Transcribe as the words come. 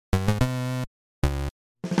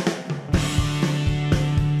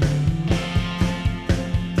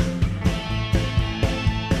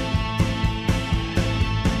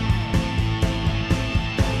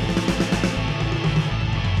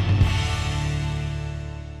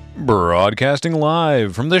Broadcasting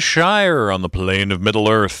live from the Shire on the plane of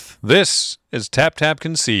Middle-earth, this is Tap Tap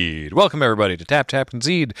Concede. Welcome, everybody, to Tap Tap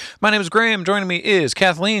Concede. My name is Graham. Joining me is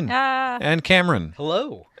Kathleen and Cameron.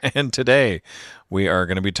 Hello. And today, we are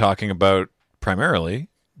going to be talking about, primarily,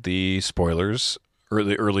 the spoilers,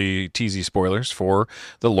 early TTC spoilers for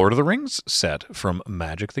the Lord of the Rings set from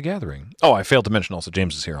Magic the Gathering. Oh, I failed to mention also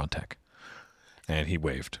James is here on tech. And he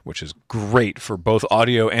waved, which is great for both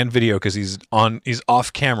audio and video because he's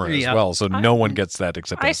off camera as well, so no one gets that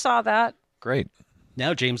except I us. saw that. Great.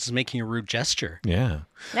 Now James is making a rude gesture. Yeah.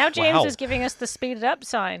 Now James is giving us the speed it up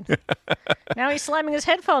sign. Now he's slamming his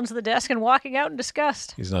headphones to the desk and walking out in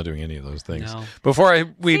disgust. He's not doing any of those things. No. Before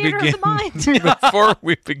we Theater begin, of the mind. before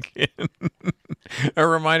we begin, a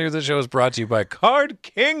reminder: the show is brought to you by Card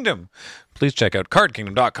Kingdom. Please check out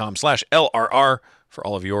cardkingdom.com/LRR for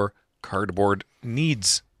all of your cardboard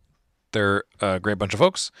needs. They're a great bunch of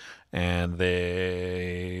folks, and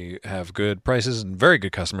they have good prices and very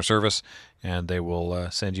good customer service, and they will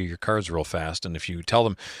send you your cards real fast. And if you tell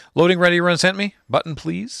them, loading ready, run sent me, button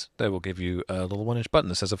please, they will give you a little 1-inch button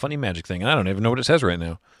that says a funny magic thing, and I don't even know what it says right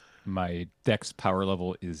now. My dex power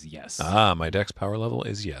level is yes. My dex power level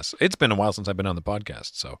is yes. It's been a while since I've been on the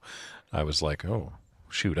podcast, so I was like, oh,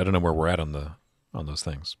 shoot, I don't know where we're at on those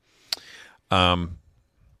things.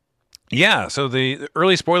 Yeah, so the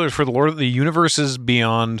early spoilers for the Universes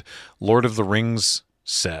Beyond Lord of the Rings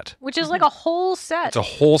set. Which is like a whole set. It's a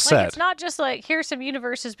whole set. It's not just like, here's some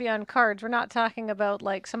Universes Beyond cards. We're not talking about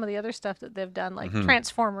like some of the other stuff that they've done, like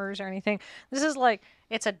Transformers or anything. This is like,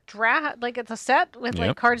 it's a draft, like it's a set with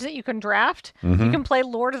like cards that you can draft. You can play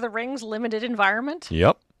Lord of the Rings limited environment.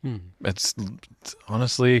 Yep. It's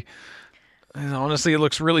honestly, it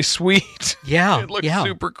looks really sweet. Yeah. It looks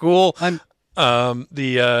super cool. I'm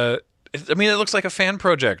it looks like a fan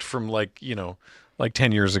project from like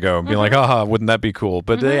 10 years ago and being like, haha, wouldn't that be cool?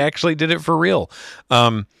 But they actually did it for real.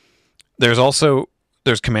 There's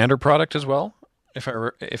Commander product as well,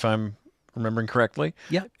 if I'm remembering correctly.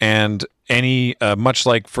 Yeah. And any, much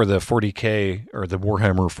like for the 40K or the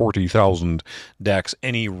Warhammer 40,000 decks,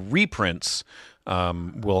 any reprints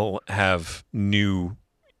will have new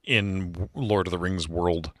in Lord of the Rings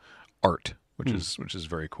world art, which is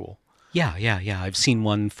very cool. Yeah. I've seen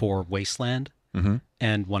one for Wasteland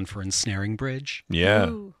and one for Ensnaring Bridge. Yeah.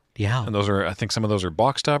 Ooh. Yeah. And I think some of those are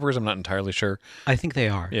box toppers. I'm not entirely sure. I think they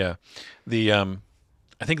are. Yeah. I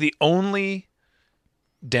think the only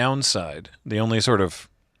downside, the only sort of,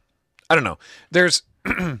 I don't know, there's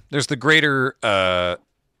the greater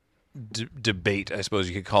debate, I suppose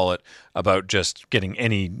you could call it, about just getting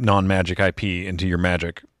any non-Magic IP into your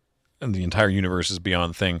Magic and the entire Universes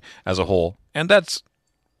Beyond thing as a whole. And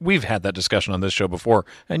we've had that discussion on this show before,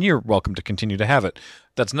 and you're welcome to continue to have it.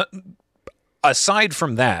 That's not. Aside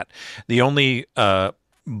from that, the only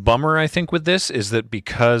bummer I think with this is that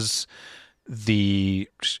because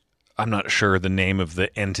I'm not sure the name of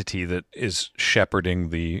the entity that is shepherding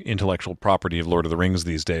the intellectual property of Lord of the Rings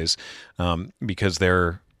these days, because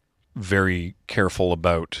they're very careful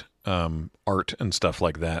about art and stuff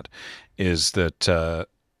like that, is that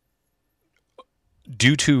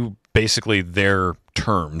due to basically their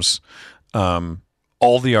terms,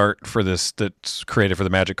 all the art for this that's created for the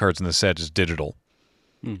Magic cards in the set is digital.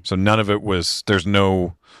 So none of it was. There's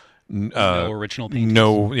no original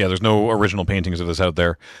paintings. There's no original paintings of this out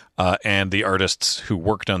there, and the artists who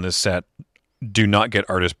worked on this set do not get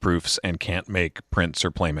artist proofs and can't make prints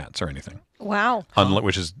or playmats or anything. Wow.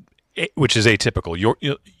 Which is atypical.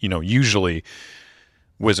 Usually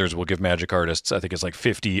Wizards will give Magic artists, I think it's like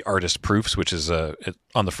 50 artist proofs, which is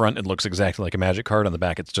on the front, it looks exactly like a Magic card. On the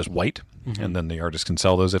back, it's just white. And then the artist can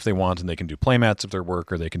sell those if they want, and they can do playmats of their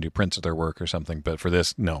work, or they can do prints of their work or something. But for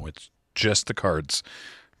this, no, it's just the cards.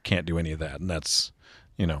 Can't do any of that. And that's,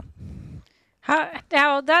 Now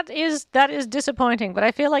that is disappointing, but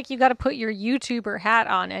I feel like you got to put your YouTuber hat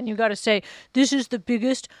on and you got to say, this is the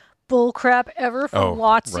biggest bullcrap ever from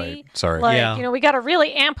WotC. Right. Sorry. We got to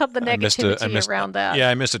really amp up the negativity around that. Yeah,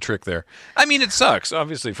 I missed a trick there. I mean, it sucks,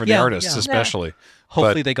 obviously, for the artists especially.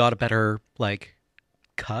 Hopefully they got a better,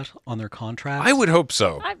 cut on their contract. I would hope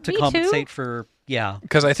so. To compensate for,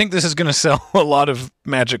 Because I think this is going to sell a lot of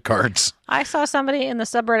Magic cards. I saw somebody in the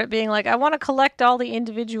subreddit being like, I want to collect all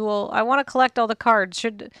the cards.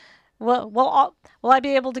 Will I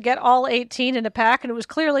be able to get all 18 in a pack? And it was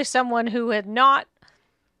clearly someone who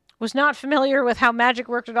was not familiar with how Magic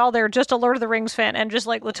worked at all. They were just a Lord of the Rings fan, and just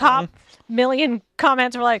like the top million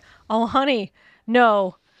comments were like, "Oh, honey,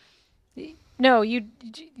 no,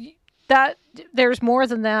 that there's more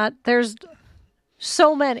than that. There's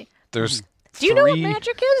so many. There's Do you know what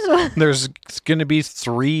magic is? There's going to be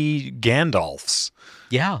 3 Gandalfs.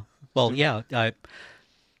 Yeah. Well, yeah. I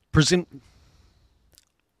presume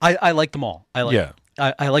I like them all. I like. Yeah.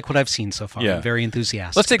 I like what I've seen so far. Yeah. I'm very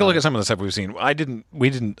enthusiastic. Let's take a look about at some of the stuff we've seen. We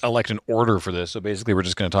didn't elect an order for this, so basically we're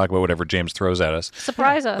just going to talk about whatever James throws at us.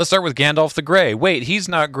 Surprise us. Let's start with Gandalf the Grey. Wait, he's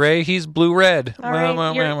not gray, he's blue-red. All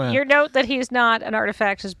right. Your note that he's not an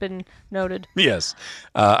artifact has been noted. Yes.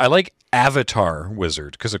 I like Avatar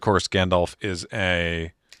Wizard, because of course Gandalf is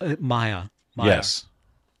a... Maya. Yes.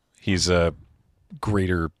 He's a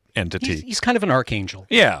greater entity. He's kind of an archangel.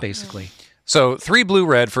 Yeah. Basically. So 3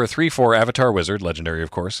 blue-red for a 3/4 Avatar Wizard, legendary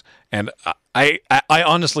of course. And I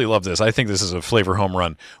honestly love this. I think this is a flavor home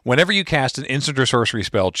run. Whenever you cast an instant or sorcery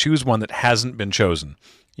spell, choose one that hasn't been chosen.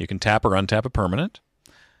 You can tap or untap a permanent.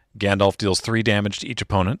 Gandalf deals 3 damage to each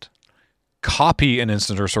opponent. Copy an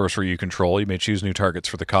instant or sorcery you control. You may choose new targets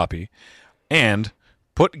for the copy. And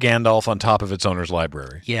put Gandalf on top of its owner's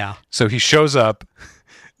library. Yeah. So he shows up,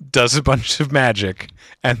 does a bunch of magic,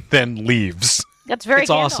 and then leaves. That's very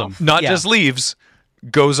It's Gandalf. awesome. Not Yeah. just leaves,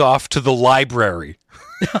 goes off to the library.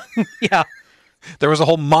 Yeah. There was a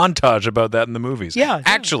whole montage about that in the movies. Yeah.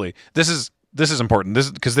 Actually, this is important.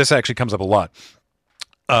 Because this actually comes up a lot.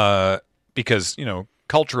 Because,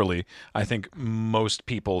 culturally, I think most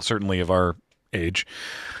people, certainly of our age,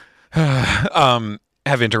 have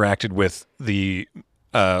interacted with the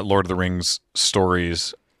Lord of the Rings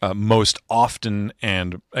stories most often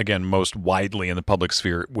and, again, most widely in the public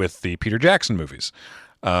sphere with the Peter Jackson movies.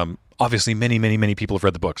 Obviously, many, many, many people have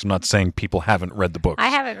read the books. I'm not saying people haven't read the books. I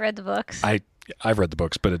haven't read the books. I've read the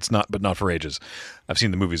books, but not for ages. I've seen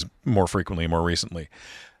the movies more frequently, more recently.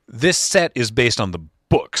 This set is based on the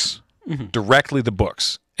books, directly the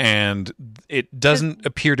books, and it doesn't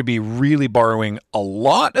appear to be really borrowing a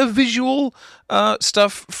lot of visual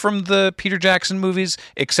stuff from the Peter Jackson movies,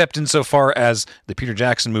 except insofar as the Peter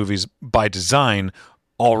Jackson movies, by design,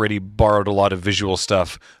 already borrowed a lot of visual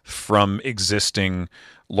stuff from existing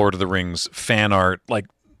Lord of the Rings fan art. Like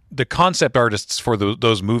the concept artists for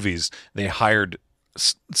those movies, they hired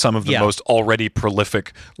some of the most already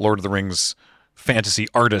prolific Lord of the Rings fantasy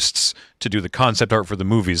artists to do the concept art for the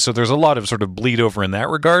movies. So there's a lot of sort of bleed over in that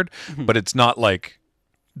regard, but it's not like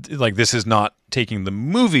this is not taking the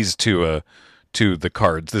movies to the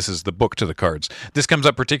cards. This is the book to the cards. This comes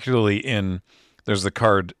up particularly in there's the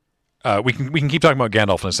card we can keep talking about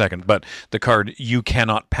Gandalf in a second, but the card You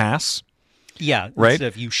Cannot Pass. Yeah. Right? Instead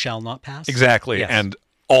of You Shall Not Pass. Exactly. Yes. And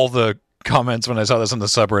all the comments when I saw this on the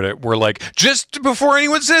subreddit were like, just before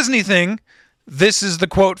anyone says anything, this is the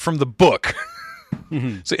quote from the book.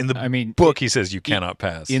 So in the book, he says you cannot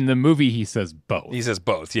pass. In the movie, he says both. He says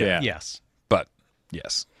both, yeah. Yes. But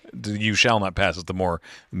yes, you shall not pass is the more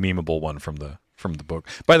memeable one from the book.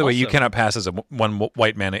 By the way, you cannot pass as a 1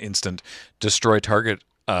 white mana instant, destroy target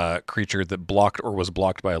creature that blocked or was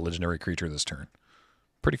blocked by a legendary creature this turn.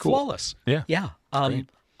 Pretty cool. Flawless. Yeah. Yeah. Great.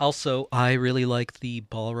 Also, I really like the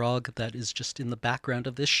Balrog that is just in the background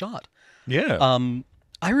of this shot. Yeah.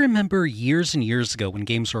 I remember years and years ago when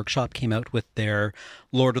Games Workshop came out with their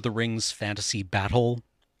Lord of the Rings fantasy battle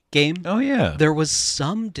game. Oh, yeah. There was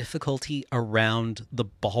some difficulty around the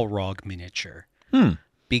Balrog miniature.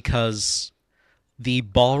 Because the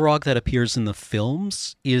Balrog that appears in the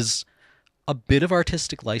films is a bit of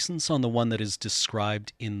artistic license on the one that is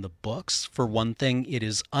described in the books. For one thing, it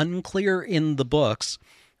is unclear in the books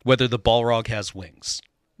whether the Balrog has wings.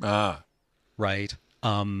 Right?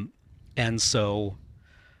 And so...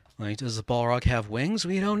 Like, does the Balrog have wings?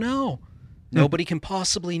 We don't know. Nobody can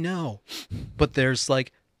possibly know. But there's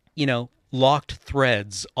locked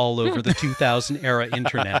threads all over the 2000 era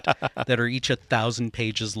internet that are each 1,000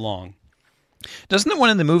 pages long. Doesn't the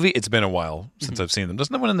one in the movie? It's been a while since I've seen them.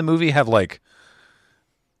 Doesn't the one in the movie have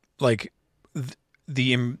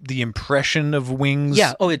the impression of wings?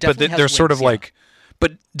 Yeah. Oh, it definitely but has they're sort of wings, yeah. like.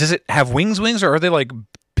 But does it have wings, or are they like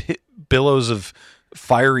billows of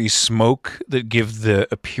fiery smoke that give the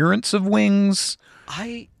appearance of wings?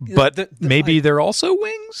 Maybe they're also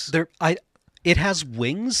wings. It has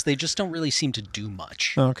wings. They just don't really seem to do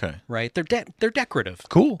much. Okay. Right? They're decorative.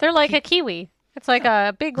 Cool. They're like a kiwi. It's like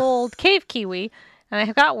a big old cave kiwi, and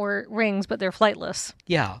they've got wings, but they're flightless.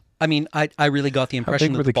 Yeah. I mean, I really got the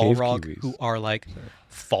impression big that were the the cave Balrog, kiwis? who are like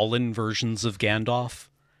fallen versions of Gandalf,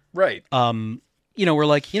 Right. we're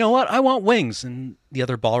like, you know what? I want wings. And the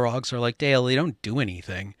other Balrogs are like, Dale, they don't do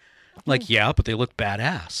anything. I'm like, yeah, but they look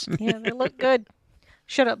badass. Yeah, they look good.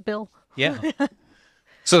 Shut up, Bill. Yeah.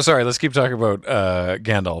 So sorry. Let's keep talking about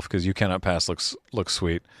Gandalf because You Cannot Pass looks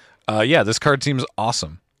sweet. Yeah, this card seems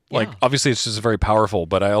awesome. Like, Yeah. obviously, it's just very powerful,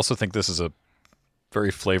 but I also think this is a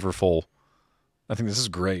very flavorful. I think this is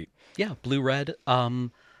great. Yeah, blue-red.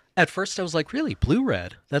 At first I was like, really?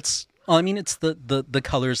 Blue-red? That's Well, I mean, it's the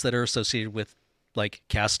colors that are associated with, like,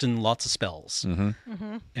 casting lots of spells.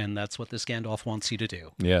 And that's what this Gandalf wants you to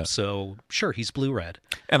do. Yeah. So, sure, he's blue-red.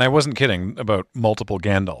 And I wasn't kidding about multiple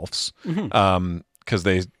Gandalfs, because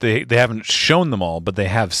they haven't shown them all, but they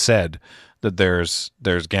have said that there's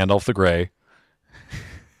Gandalf the Grey.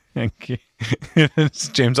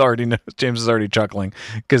 James already knows. James is already chuckling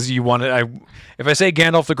because you want it. If I say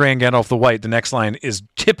Gandalf the Grey and Gandalf the White, the next line is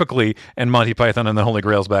typically "and Monty Python and the Holy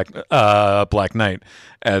Grail's Black Knight."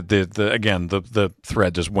 The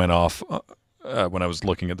thread just went off when I was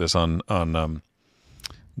looking at this on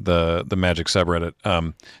the Magic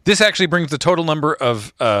subreddit. This actually brings the total number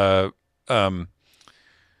of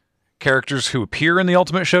characters who appear in the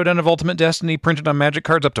Ultimate Showdown of Ultimate Destiny printed on Magic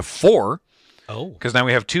cards up to 4. Oh. Because now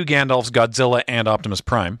we have 2 Gandalfs, Godzilla, and Optimus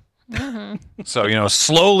Prime. So,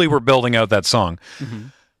 slowly we're building out that song.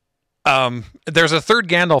 There's a third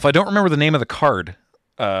Gandalf. I don't remember the name of the card,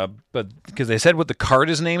 but because they said what the card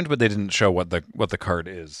is named, but they didn't show what the card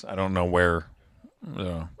is. I don't know where.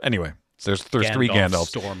 Anyway, there's 3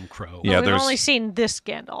 Gandalfs. Stormcrow. Yeah, we've only seen this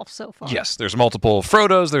Gandalf so far. Yes, there's multiple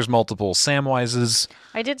Frodos. There's multiple Samwises.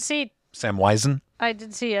 I did see Samwisen.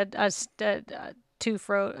 two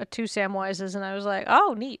Samwises, and I was like,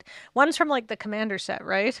 oh, neat. One's from like the Commander set,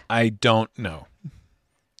 right? I don't know.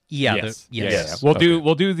 Yeah. Yes. Yes. We'll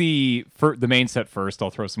do the main set first.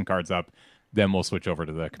 I'll throw some cards up, then we'll switch over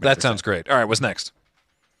to the Commander That sounds great. All right, what's next?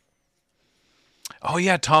 Oh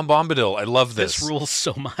yeah, Tom Bombadil. I love this. This rules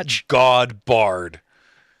so much. God Bard.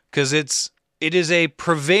 Because it is a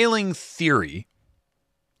prevailing theory,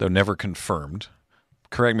 though never confirmed.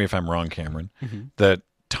 Correct me if I'm wrong, Cameron, that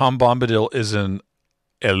Tom Bombadil is an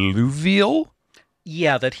alluvial?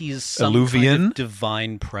 Yeah, that he's some Alluvian? kind of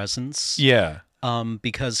divine presence. Yeah.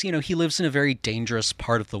 Because, he lives in a very dangerous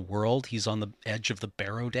part of the world. He's on the edge of the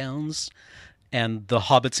Barrow Downs, and the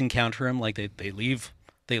hobbits encounter him. Like, they leave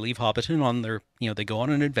Hobbiton on their, they go on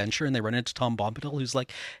an adventure, and they run into Tom Bombadil, who's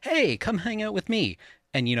like, hey, come hang out with me.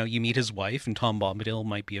 And, you meet his wife, and Tom Bombadil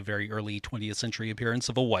might be a very early 20th century appearance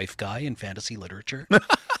of a wife guy in fantasy literature.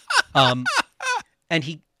 And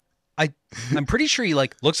I'm pretty sure he,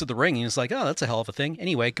 looks at the ring, and he's like, oh, that's a hell of a thing.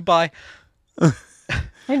 Anyway, goodbye.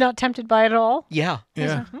 You're not tempted by it at all? Yeah.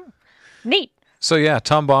 Yeah. Neat. So yeah,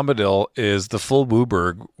 Tom Bombadil is the full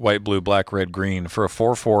Wooburg, white, blue, black, red, green, for a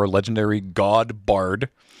 4/4 legendary God Bard.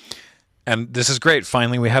 And this is great.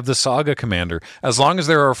 Finally, we have the Saga Commander. As long as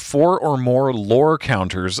there are 4 or more lore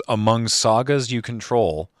counters among sagas you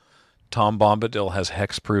control, Tom Bombadil has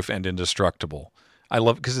hexproof and indestructible. I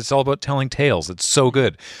love it because it's all about telling tales. It's so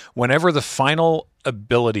good. Whenever the final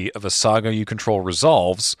ability of a saga you control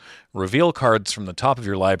resolves, reveal cards from the top of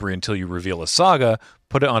your library until you reveal a saga,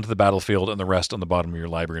 put it onto the battlefield, and the rest on the bottom of your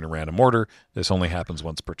library in a random order. This only happens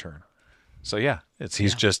once per turn. So yeah,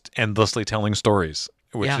 he's just endlessly telling stories,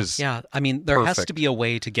 which is yeah. I mean, there has perfect. to be a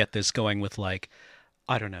way to get this going with, I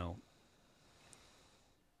don't know,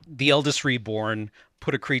 the Eldest Reborn.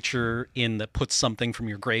 Put a creature in that puts something from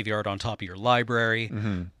your graveyard on top of your library,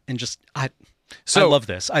 and just I love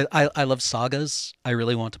this. I love sagas. I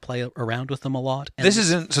really want to play around with them a lot. And this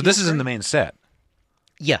is in the main set,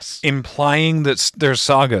 yes, implying that there's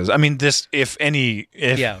sagas. I mean, if any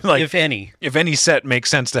set makes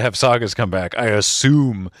sense to have sagas come back, I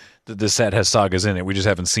assume that this set has sagas in it. We just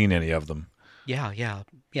haven't seen any of them. Yeah.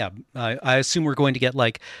 I assume we're going to get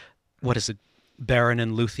what is it, Baron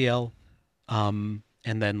and Luthiel,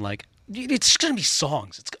 and then it's going to be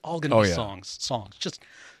songs. It's all going to be songs.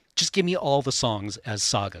 Just give me all the songs as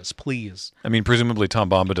sagas, please. I mean, presumably Tom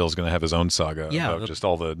Bombadil is going to have his own saga about just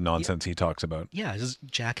all the nonsense he talks about. Yeah, his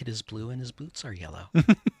jacket is blue and his boots are yellow.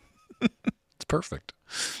 It's perfect.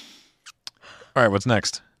 All right, what's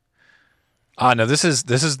next? No, is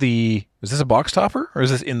this a box topper or is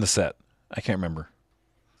this in the set? I can't remember.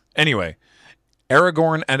 Anyway,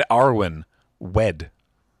 Aragorn and Arwen wed.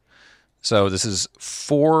 So this is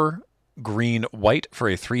 4 green white for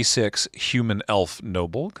a 3/6 human elf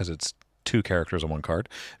noble, because it's 2 characters on 1 card.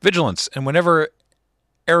 Vigilance, and whenever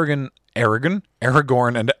Aragorn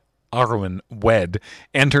and Arwen wed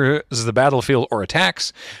enters the battlefield or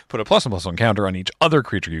attacks, put a +1/+1 counter on each other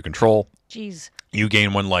creature you control. Jeez. You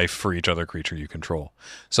gain 1 life for each other creature you control.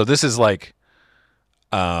 So this is this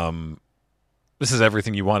is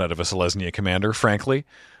everything you want out of a Selesnya commander, frankly.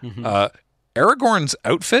 Aragorn's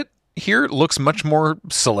outfit here looks much more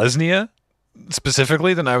Selesnya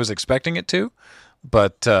specifically than I was expecting it to,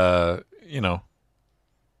 but it's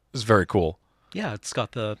very cool. Yeah, it's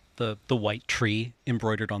got the white tree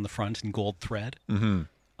embroidered on the front in gold thread.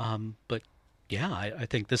 But yeah, I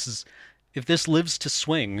think if this lives to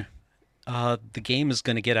swing, the game is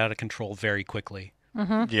going to get out of control very quickly.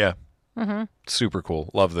 Yeah. Super cool.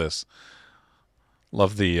 Love this.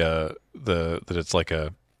 Love the that it's like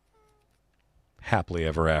a happily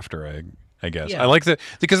ever after. I guess Yeah. I like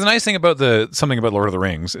because the nice thing about something about Lord of the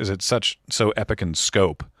Rings is it's so epic in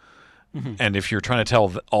scope, and if you're trying to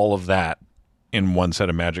tell all of that in one set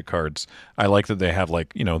of Magic cards, I like that they have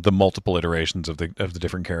like the multiple iterations of the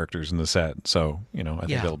different characters in the set. So I think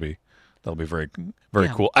Yeah. that'll be very very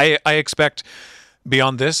Yeah. cool. I expect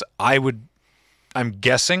beyond this, I'm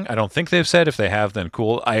guessing. I don't think they've said. If they have, then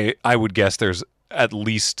cool. I would guess there's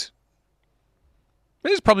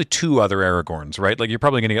probably 2 other Aragorns, right? Like you're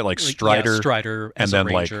probably going to get like Strider, Strider and as then a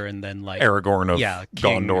like ranger, and then like Aragorn of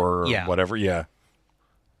King, Gondor or whatever. Yeah,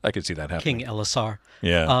 I could see that happening. King Elisar.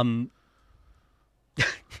 Yeah.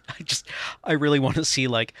 I really want to see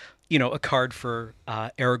like a card for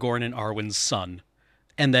Aragorn and Arwen's son,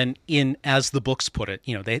 and then as the books put it,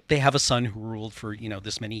 they have a son who ruled for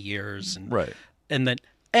this many years, and Right.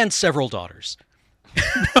 and several daughters.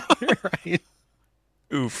 Right?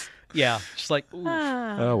 Oof. Yeah, just like ooh.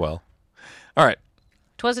 Oh well. All right.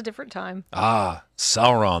 'Twas a different time.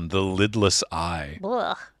 Sauron, the lidless eye.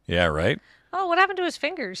 Blah. Yeah, right. Oh, what happened to his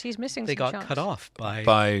fingers? He's missing They some got chunks. cut off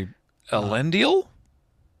By Elendil?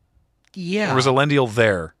 Yeah, Or was Elendil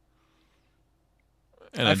there?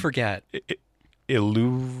 And I forget.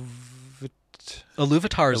 Iluvatar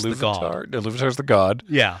Iluvatar's the god. Iluvatar's the god.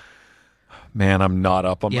 Yeah. Man, I'm not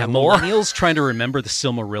up on Yeah, my lore. millennials trying to remember the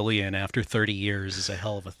Silmarillion after 30 years is a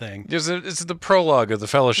hell of a thing. It's the prologue of the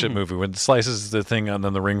Fellowship movie when it slices the thing and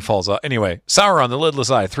then the ring falls off. Anyway, Sauron, the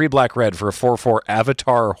lidless eye, 3 black red for a 4/4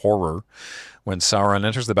 Avatar horror. When Sauron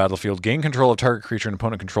enters the battlefield, gain control of target creature and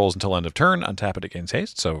opponent controls until end of turn. Untap it, it gains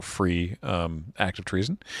haste, so free act of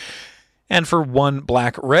treason. And for 1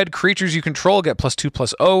 black red, creatures you control get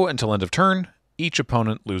 +2/+0 until end of turn. Each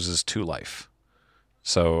opponent loses 2 life.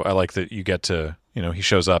 So I like that you get to, he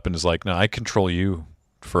shows up and is like, no, I control you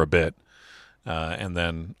for a bit. And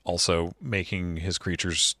then also making his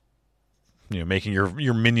creatures, making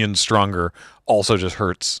your minions stronger also just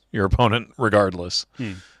hurts your opponent regardless.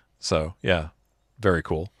 So, yeah, very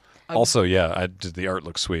cool. Also, yeah, the art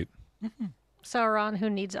looks sweet. Sauron, who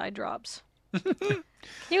needs eye drops. Can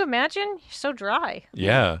you imagine? He's so dry.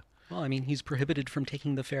 Yeah. Well, I mean, he's prohibited from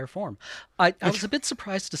taking the fair form. I was a bit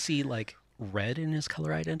surprised to see, like, red in his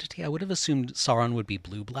color identity. I would have assumed Sauron would be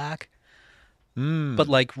blue-black. But,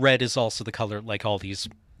 like, red is also the color, like all these,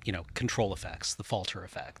 control effects, the falter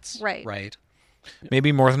effects. Right. Right?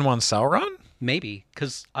 Maybe more than one Sauron? Maybe,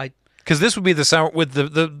 because Because this would be the Sauron with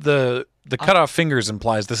the cut off fingers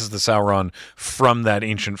implies this is the Sauron from that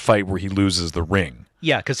ancient fight where he loses the ring.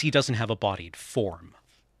 Yeah, because he doesn't have a bodied form,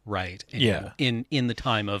 right? Yeah. In the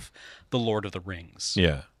time of the Lord of the Rings.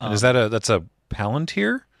 Yeah. And is that's a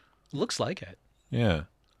Palantir? Looks like it. Yeah.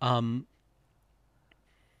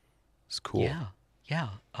 It's cool. Yeah.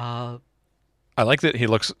 I like that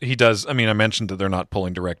he does. I mean, I mentioned that they're not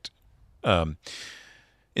pulling direct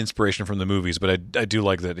inspiration from the movies, but I do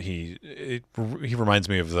like that he reminds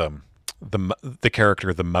me of the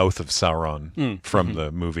character, the mouth of Sauron from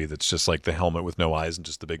the movie. That's just like the helmet with no eyes and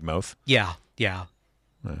just the big mouth. Yeah.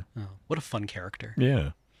 Oh, what a fun character.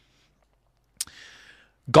 Yeah.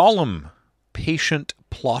 Gollum, patient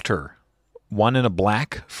plotter. 1 in a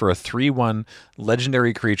black for a 3/1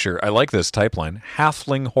 legendary creature. I like this type line.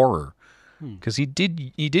 Halfling horror. Because he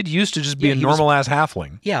did used to just be Yeah, a he was- normal ass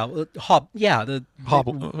halfling. Yeah, the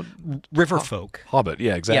river folk. Hobbit,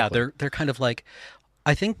 yeah, exactly. Yeah, they're kind of like,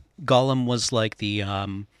 I think Gollum was like the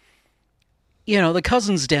the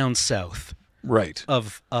cousins down south right.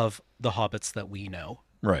 of the hobbits that we know.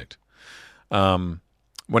 Right. When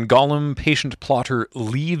Gollum, patient plotter,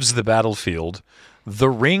 leaves the battlefield, the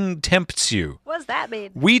ring tempts you. What does that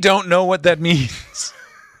mean? We don't know what that means.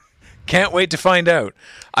 Can't wait to find out.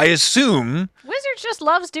 I assume Wizards just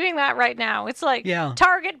loves doing that right now. It's like Yeah.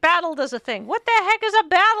 target battle does a thing. What the heck is a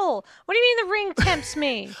battle? What do you mean the ring tempts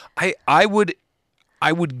me? I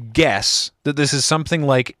would guess that this is something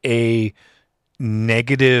like a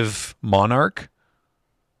negative monarch,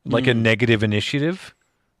 like a negative initiative,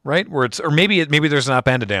 right? Where it's, or maybe there's an up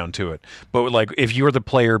and a down to it. But like if you're the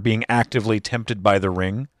player being actively tempted by the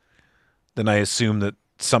ring, then I assume that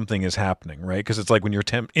something is happening, right? Because it's like when you're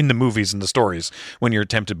in the movies and the stories, when you're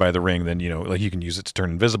tempted by the ring, then like you can use it to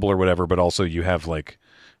turn invisible or whatever. But also you have like,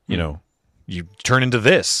 you turn into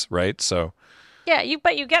this, right? So. Yeah,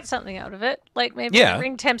 but you get something out of it. Like maybe Yeah. the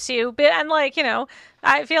ring tempts you, and like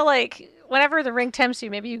I feel like whenever the ring tempts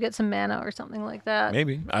you, maybe you get some mana or something like that.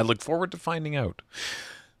 Maybe. I look forward to finding out.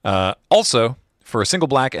 Also, for a single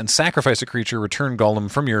black and sacrifice a creature, return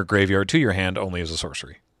Gollum from your graveyard to your hand only as a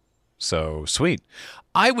sorcery. So, sweet.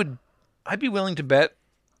 I'd be willing to bet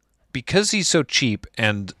because he's so cheap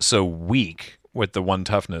and so weak with the 1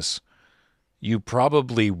 toughness, you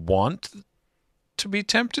probably want to be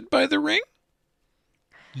tempted by the ring?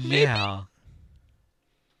 Yeah.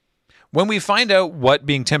 When we find out what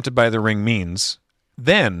being tempted by the ring means,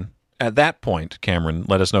 then, at that point, Cameron,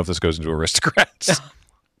 let us know if this goes into aristocrats.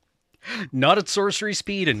 Not at sorcery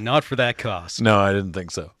speed and not for that cost. No, I didn't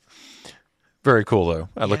think so. Very cool, though.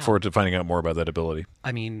 I look Yeah. forward to finding out more about that ability.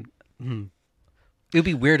 I mean, it would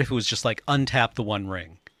be weird if it was just like untap the 1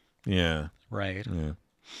 ring, Yeah. right?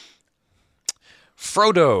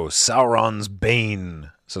 Frodo, Sauron's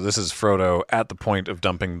Bane. So this is Frodo at the point of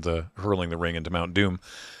hurling the ring into Mount Doom.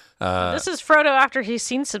 This is Frodo after he's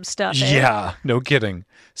seen some stuff. Eh? Yeah, no kidding.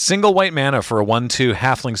 Single white mana for a 1/2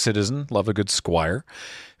 halfling citizen. Love a good squire.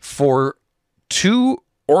 For 2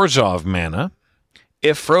 Orzhov mana,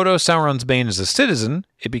 if Frodo, Sauron's Bane is a citizen,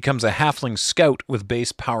 it becomes a halfling scout with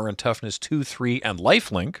base power and toughness 2, 3, and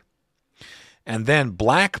lifelink. And then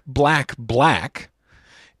black, black, black.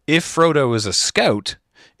 If Frodo is a scout,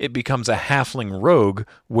 it becomes a halfling rogue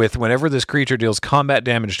with whenever this creature deals combat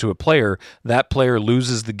damage to a player, that player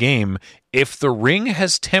loses the game. If the ring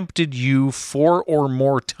has tempted you 4 or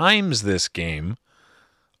more times this game,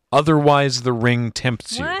 otherwise the ring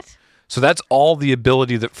tempts you. What? So that's all the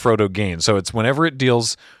ability that Frodo gains. So it's whenever it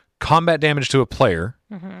deals combat damage to a player,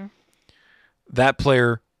 that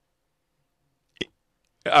player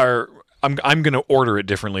I'm going to order it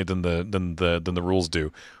differently than the rules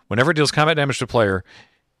do. Whenever it deals combat damage to a player,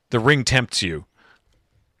 the ring tempts you.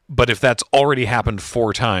 But if that's already happened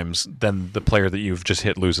 4 times, then the player that you've just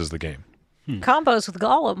hit loses the game. Combos with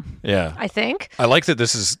Gollum, Yeah. I think. I like that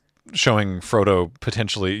this is showing Frodo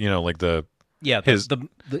potentially, like the... Yeah, his the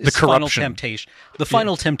final corruption. temptation. The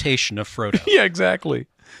final temptation of Frodo. Yeah, exactly.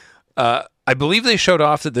 I believe they showed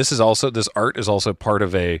off that this art is also part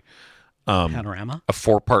of a Panorama.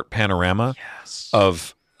 4-part panorama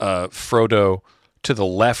of Frodo. To the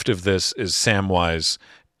left of this is Samwise.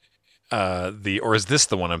 Or is this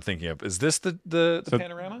the one I'm thinking of? Is this the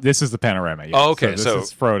panorama? This is the panorama. Yeah. Oh, okay. So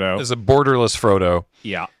this is Frodo. There's a borderless Frodo.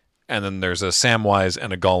 Yeah. And then there's a Samwise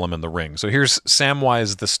and a Gollum in the ring. So here's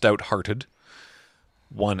Samwise the Stout-Hearted.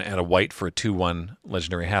 1 and a white for a 2/1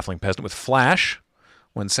 legendary halfling peasant with flash.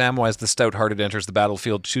 When Samwise the Stout-Hearted enters the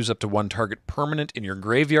battlefield, choose up to 1 target permanent in your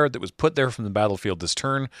graveyard that was put there from the battlefield this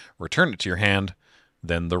turn. Return it to your hand.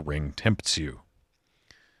 Then the ring tempts you.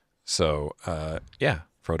 So,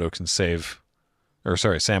 Frodo can save...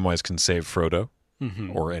 Samwise can save Frodo.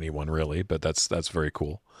 Or anyone, really. But that's very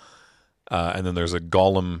cool. And then there's a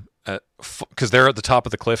Gollum... Because they're at the top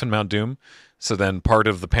of the cliff in Mount Doom. So then part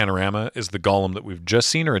of the panorama is the Gollum that we've just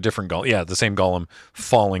seen, or a different Gollum? Yeah, the same Gollum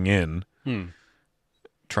falling in,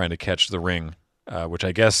 trying to catch the ring, which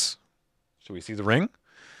I guess... Should we see the ring?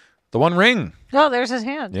 The 1 ring. Oh, there's his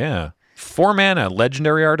hand. Yeah. 4 mana,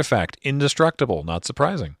 legendary artifact, indestructible, not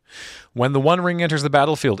surprising. When the 1 ring enters the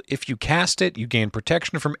battlefield, if you cast it, you gain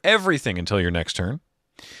protection from everything until your next turn.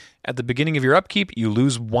 At the beginning of your upkeep, you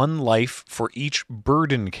lose 1 life for each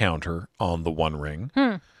burden counter on the 1 ring.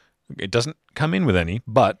 It doesn't come in with any,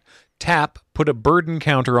 but tap, put a burden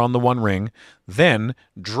counter on the 1 ring, then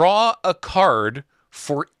draw a card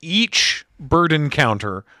for each burden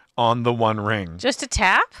counter on the 1 ring. Just to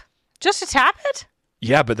tap? Just to tap it?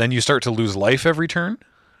 Yeah, but then you start to lose life every turn.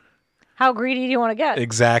 How greedy do you want to get?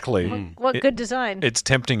 Exactly. What good design. It's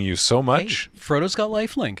tempting you so much. Hey, Frodo's got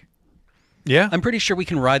lifelink. Yeah. I'm pretty sure we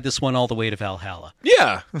can ride this one all the way to Valhalla.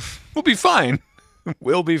 Yeah. We'll be fine.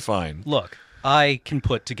 We'll be fine. Look, I can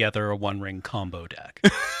put together a 1-ring combo deck.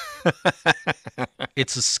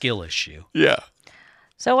 It's a skill issue. Yeah.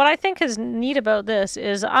 So what I think is neat about this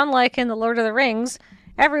is, unlike in the Lord of the Rings,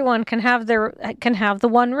 everyone can have the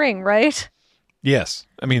 1 ring, right? Yes.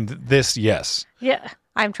 I mean, this, yes. Yeah.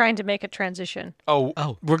 I'm trying to make a transition. Oh.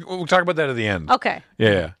 We'll talk about that at the end. Okay.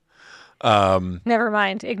 Yeah. Never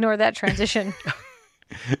mind. Ignore that transition.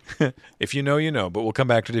 If you know, you know, but we'll come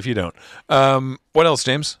back to it if you don't. What else,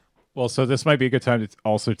 James? Well, so this might be a good time to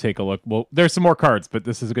also take a look. Well, there's some more cards, but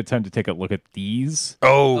this is a good time to take a look at these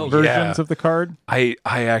versions of the card. I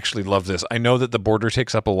actually love this. I know that the border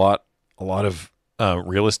takes up a lot of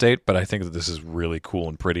real estate, but I think that this is really cool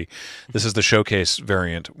and pretty. This is the showcase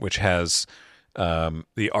variant, which has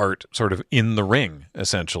the art sort of in the ring,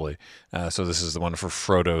 essentially. So this is the one for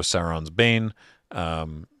Frodo, Sauron's Bane.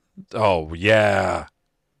 Oh, yeah.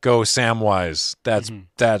 Go Samwise.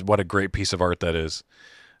 That's what a great piece of art that is.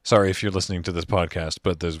 Sorry if you're listening to this podcast,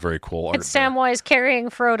 but there's very cool art. It's Samwise carrying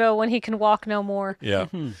Frodo when he can walk no more. Yeah.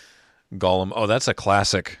 Gollum. Oh, that's a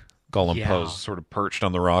classic Gollum Yeah. pose, sort of perched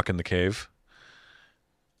on the rock in the cave.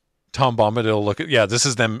 Tom Bombadil look at this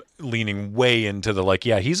is them leaning way into the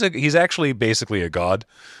he's actually basically a god,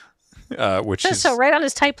 which is so right on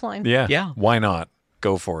his type line. Yeah. Why not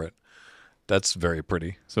go for it? That's very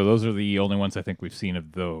pretty. So those are the only ones I think we've seen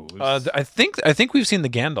of those. I think we've seen the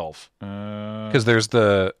Gandalf because there's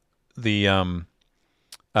the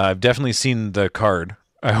I've definitely seen the card.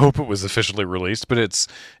 I hope it was officially released, but it's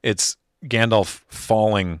Gandalf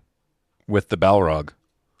falling with the Balrog.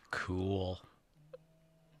 Cool.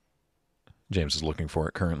 James is looking for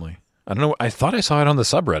it currently. I don't know. I thought I saw it on the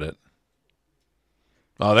subreddit.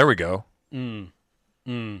 Oh, there we go.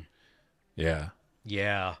 Yeah.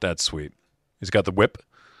 Yeah. That's sweet. He's got the whip.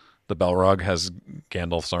 The Balrog has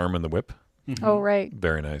Gandalf's arm in the whip. Oh, right.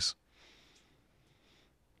 Very nice.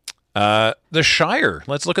 The Shire.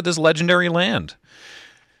 Let's look at this legendary land.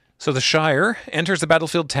 So the Shire enters the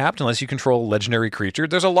battlefield tapped unless you control a legendary creature.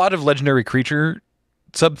 There's a lot of legendary creature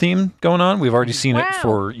sub-theme going on. We've already seen it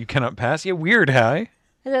for You Cannot Pass. Yeah, weird, huh?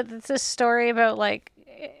 It's this story about like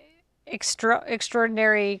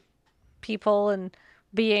extraordinary people and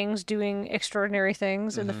beings doing extraordinary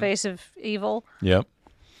things in the face of evil. Yep.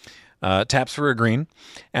 Taps for a green,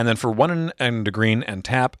 and then for 1 and a green and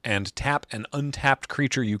tap an untapped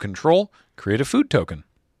creature you control, create a food token.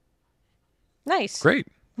 Nice. Great.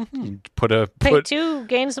 Pay 2,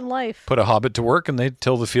 gain some life. Put a hobbit to work, and they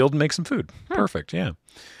till the field and make some food. Perfect. Yeah.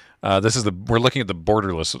 We're looking at the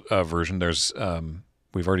borderless version. There's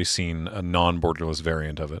we've already seen a non-borderless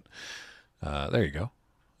variant of it. There you go.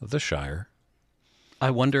 The Shire. I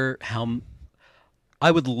wonder I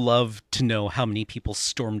would love to know how many people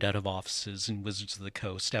stormed out of offices in Wizards of the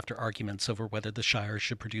Coast after arguments over whether the Shire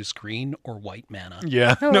should produce green or white mana.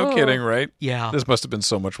 Yeah, no kidding, right? Yeah. This must have been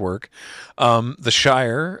so much work. The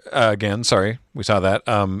Shire, again, sorry, we saw that.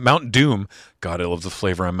 Mount Doom. God, I love the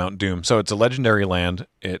flavor on Mount Doom. So it's a legendary land.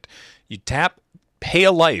 You tap, pay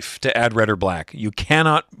a life to add red or black. You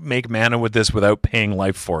cannot make mana with this without paying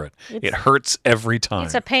life for it. It hurts every time.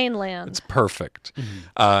 It's a pain land. It's perfect.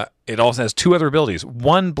 It also has 2 other abilities.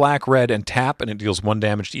 1 black, red, and tap, and it deals 1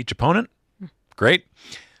 damage to each opponent. Great.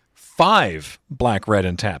 5 black, red,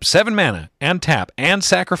 and tap. 7 mana, and tap, and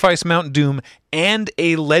sacrifice Mount Doom, and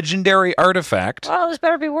a legendary artifact. Oh, this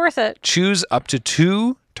better be worth it. Choose up to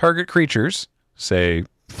 2 target creatures, say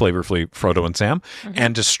Flavorfully Frodo and Sam,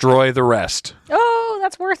 and destroy the rest. Oh,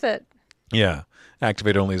 that's worth it. Yeah.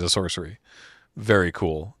 Activate only as a sorcery. Very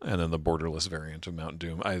cool. And then the borderless variant of Mount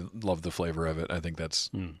Doom. I love the flavor of it. I think that's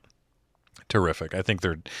terrific. I think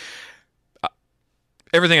they're...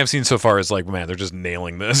 everything I've seen so far is like, man, they're just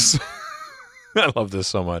nailing this. I love this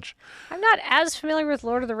so much. I'm not as familiar with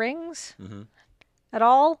Lord of the Rings at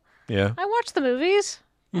all. Yeah. I watched the movies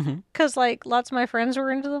because like lots of my friends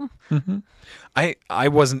were into them. I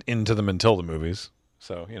wasn't into them until the movies.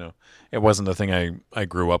 So, it wasn't a thing I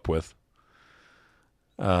grew up with.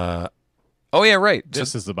 Oh, yeah, right.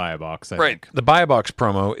 This is the buy a box, I think. The buy a box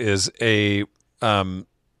promo is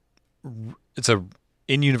it's a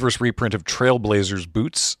in-universe reprint of Trailblazers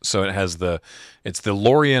boots. So it's the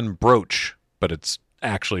Lorien brooch, but it's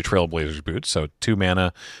actually Trailblazers boots. So 2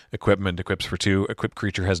 mana, equipment equips for 2. Equipped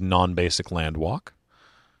creature has non-basic land walk.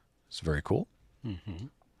 It's very cool.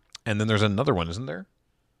 And then there's another one, isn't there?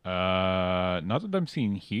 Not that I'm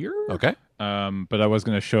seeing here. Okay. But I was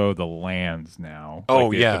going to show the lands now.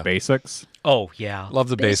 Oh, the basics. Oh, yeah. Love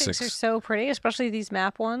the Basics basics. are so pretty, especially these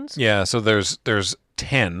map ones. Yeah, so there's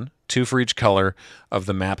 10, 2 for each color of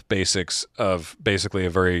the map basics of basically a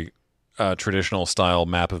very traditional style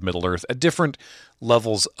map of Middle-earth at different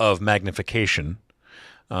levels of magnification.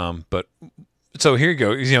 But so here you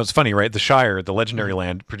go. It's funny, right? The Shire, the legendary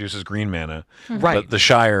land, produces green mana. Right. But the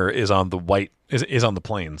Shire is on the white is on the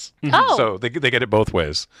plains. Oh. So they get it both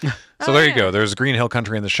ways. So there you go. There's Green Hill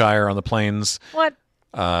Country in the Shire on the plains. What?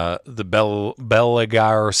 The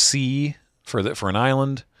Belagar Sea for an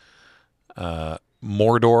island.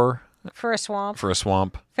 Mordor For a swamp. for a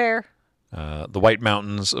swamp. Fair. The White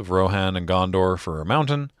Mountains of Rohan and Gondor for a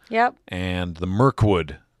mountain. Yep. And the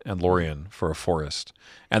Mirkwood and Lorien for a forest.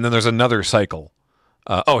 And then there's another cycle.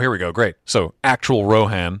 Here we go. Great. So actual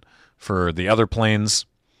Rohan for the other plains.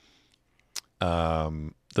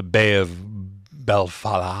 The Bay of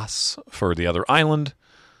Belfalas for the other island.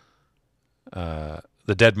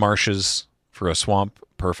 The Dead Marshes for a swamp.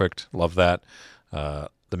 Perfect. Love that.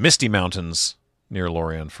 The Misty Mountains near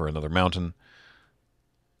Lorien for another mountain.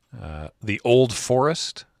 The Old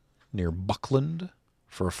Forest near Buckland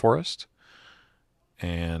for a forest.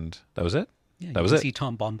 And that was it? Yeah, that was you it. see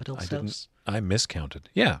Tom Bombadil's house. I miscounted.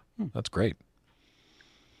 Yeah, that's great.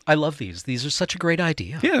 I love these. These are such a great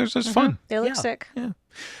idea. Yeah, it's fun. They look Yeah. sick. Yeah.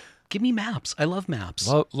 Give me maps. I love maps.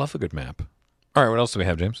 Love a good map. All right, what else do we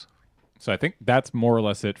have, James? So I think that's more or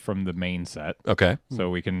less it from the main set. Okay.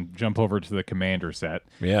 So we can jump over to the commander set.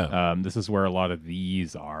 Yeah. This is where a lot of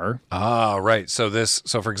these are. Ah, right. So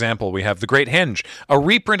for example, we have the Great Henge, a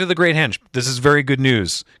reprint of the Great Henge. This is very good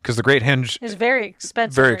news because the Great Henge It's very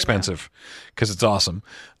expensive. very right now. expensive because it's awesome.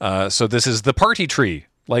 So this is the party tree,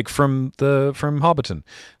 like from Hobbiton.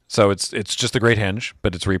 So it's just the Great Henge,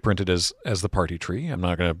 but it's reprinted as the party tree. I'm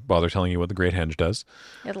not going to bother telling you what the Great Henge does.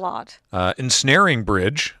 A lot. Ensnaring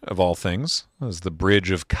Bridge, of all things, is the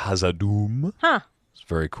Bridge of Khazad-dûm. Huh. It's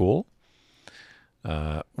very cool.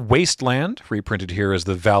 Wasteland, reprinted here as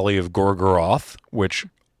the Valley of Gorgoroth, which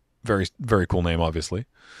very, very cool name, obviously.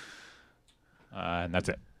 And that's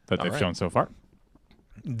it that they've right. shown so far.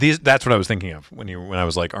 That's what I was thinking of when I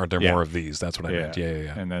was like, aren't there more of these? That's what I meant.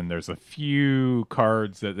 Yeah. And then there's a few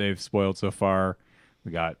cards that they've spoiled so far.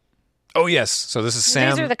 We got Oh, yes. So this is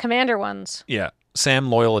Sam. These are the commander ones. Yeah.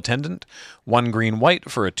 Sam, Loyal Attendant. 1 green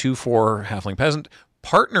white for a 2/4 halfling peasant.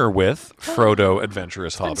 Partner with Frodo,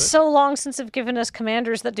 Adventurous Hobbit. It's so long since they've given us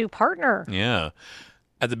commanders that do partner. Yeah.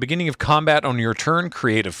 At the beginning of combat on your turn,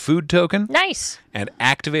 create a food token. Nice. And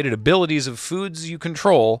activated abilities of foods you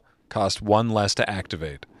control cost 1 less to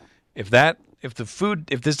activate. If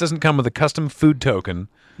this doesn't come with a custom food token,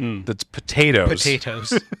 that's potatoes.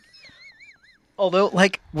 Potatoes. Although,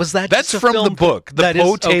 was that That's just a from film the book. The that is-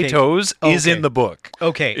 potatoes okay. is in the book.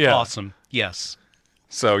 Okay, Yeah. awesome. Yes.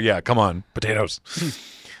 So yeah, come on, potatoes.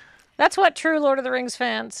 That's what true Lord of the Rings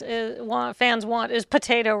fans want is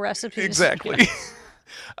potato recipes. Exactly.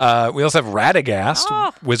 We also have Radagast,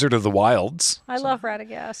 Oh. Wizard of the Wilds. I love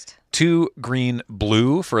Radagast. 2 green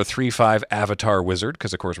blue for a 3/5 Avatar Wizard,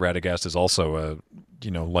 because of course Radagast is also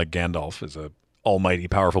like Gandalf, is a almighty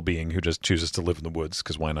powerful being who just chooses to live in the woods,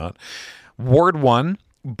 because why not? Ward 1,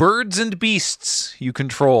 birds and beasts you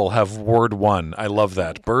control have Ward 1. I love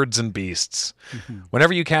that. Birds and beasts.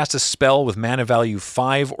 Whenever you cast a spell with mana value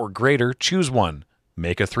 5 or greater, choose one.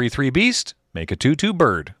 Make a 3/3 beast, make a 2/2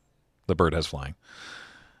 bird. The bird has flying.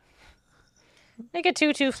 Make a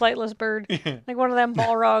 2/2 flightless bird. Like one of them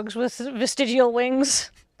balrogs with vestigial wings.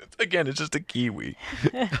 Again, it's just a kiwi.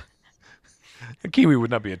 A kiwi would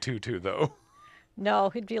not be a 2/2, though. No,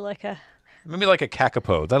 he'd be like a... Maybe like a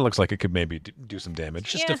kakapo. That looks like it could maybe do some damage.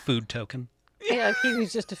 Just Yeah. a food token. Yeah, a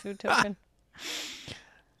kiwi's just a food token.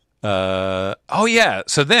 Oh, yeah.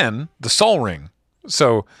 So then, the Sol Ring.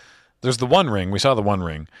 So there's the One Ring. We saw the One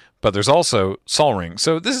Ring. But there's also Sol Ring.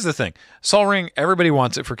 So this is the thing. Sol Ring, everybody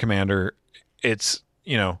wants it for Commander. It's,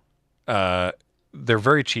 they're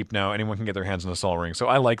very cheap now. Anyone can get their hands on the Sol Ring. So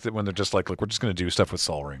I like that when they're just like, look, we're just going to do stuff with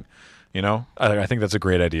Sol Ring. I think that's a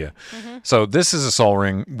great idea. So this is a Sol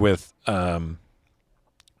Ring with Sauron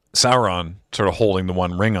sort of holding the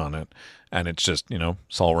One Ring on it. And it's just,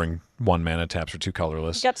 Sol Ring, 1 mana, taps for 2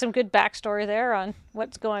 colorless. Got some good backstory there on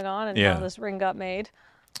what's going on and Yeah. how this ring got made.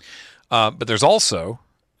 But there's also,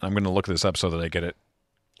 I'm going to look this up so that I get it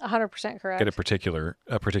 100% correct. get it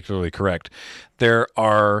particularly correct. There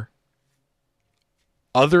are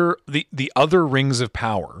the other rings of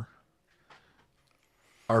power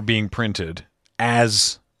are being printed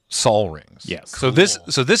as Sol Rings. Yes. So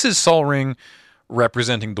this is Sol Ring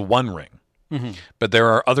representing the One Ring. But there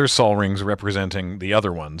are other Sol Rings representing the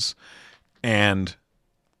other ones. And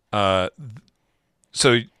so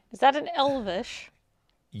Is that an Elvish?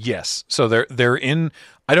 yes. So they're in,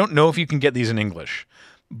 I don't know if you can get these in English,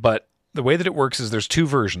 but the way that it works is there's 2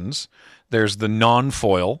 versions. There's the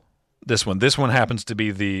non-foil, this one. This one happens to be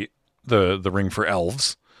the ring for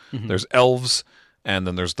elves. There's elves, and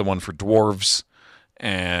then there's the one for dwarves,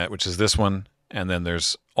 which is this one, and then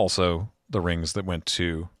there's also the rings that went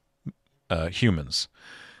to humans.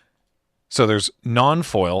 So there's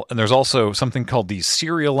non-foil, and there's also something called the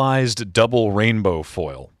serialized double rainbow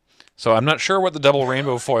foil. So I'm not sure what the double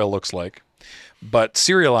rainbow foil looks like, but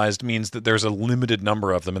serialized means that there's a limited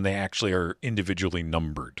number of them, and they actually are individually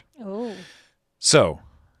numbered. Oh. So,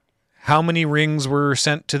 how many rings were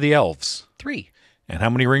sent to the elves? 3. And how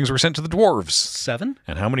many rings were sent to the dwarves? 7.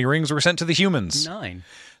 And how many rings were sent to the humans? 9.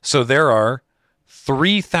 So there are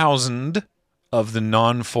 3,000 of the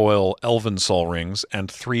non-foil elven Sol Rings and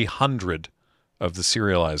 300 of the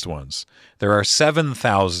serialized ones. There are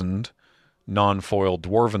 7,000 non-foil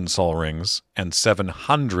dwarven Sol Rings and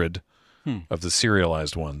 700 of the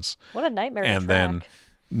serialized ones. What a nightmare And to then track.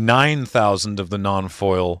 9,000 of the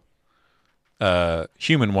non-foil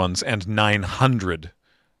human ones and 900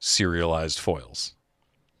 serialized foils.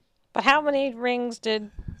 But how many rings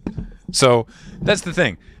did... So that's the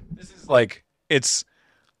thing. This is like, it's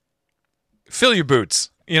fill your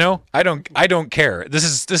boots. You know, I don't care. This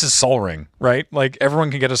is Sol Ring, right? Like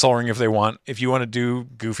everyone can get a Sol Ring if they want. If you want to do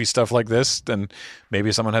goofy stuff like this, then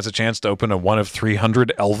maybe someone has a chance to open a 1 of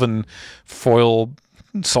 300 Elven foil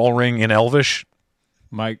Sol Ring in Elvish.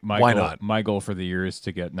 My Why goal, not? My goal for the year is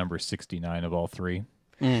to get number 69 of all 3.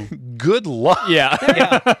 Good luck. Yeah.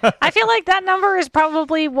 I feel like that number is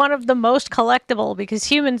probably one of the most collectible because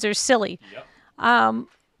humans are silly. Yep.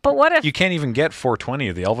 But what if You can't even get 420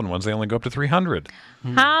 of the Elven ones. They only go up to 300.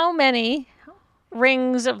 how many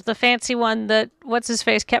rings of the fancy one that what's his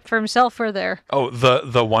face kept for himself are there? Oh,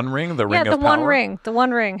 the one ring, the ring Yeah, of the power.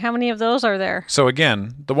 one ring. How many of those are there? So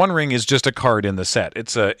again, the One Ring is just a card in the set.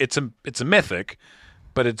 It's a mythic,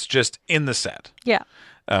 but it's just in the set. Yeah.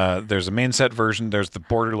 There's a main set version. There's the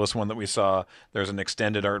borderless one that we saw. There's an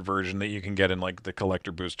extended art version that you can get in like the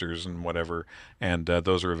collector boosters and whatever. And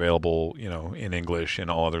those are available, in English, in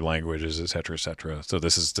all other languages, et cetera, et cetera. So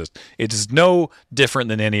this is just, it is no different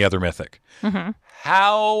than any other mythic. Mm-hmm.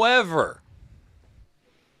 However,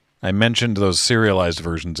 I mentioned those serialized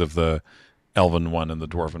versions of the Elven one and the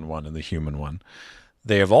Dwarven one and the human one.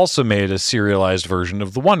 They have also made a serialized version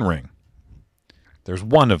of the One Ring. There's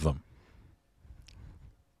one of them.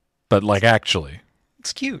 But like actually,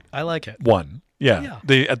 It's cute. I like it. one. Yeah.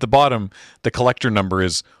 Yeah. At the bottom, the collector number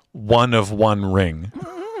is 1 of 1 ring.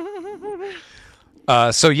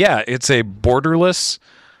 So yeah, it's a borderless,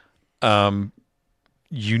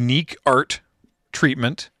 unique art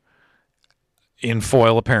treatment in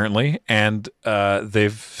foil apparently, and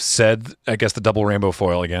they've said, I guess, the double rainbow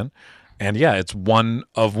foil again, and yeah, it's 1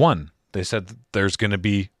 of 1. They said that there's going to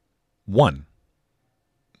be 1.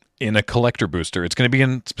 In a collector booster. It's going to be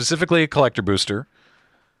in specifically a collector booster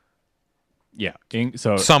Yeah.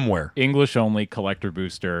 So somewhere. English only collector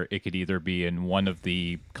booster. It could either be in one of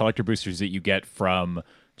the collector boosters that you get from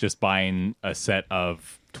just buying a set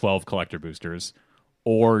of 12 collector boosters,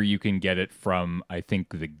 or you can get it from, I think,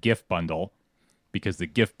 the gift bundle, because the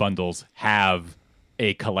gift bundles have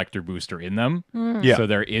a collector booster in them. Yeah. So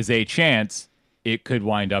there is a chance it could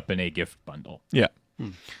wind up in a gift bundle. Yeah.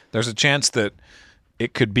 There's a chance that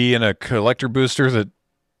it could be in a collector booster that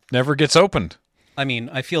never gets opened. I mean,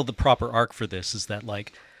 I feel the proper arc for this is that,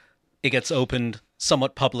 like, it gets opened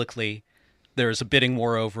somewhat publicly. There's a bidding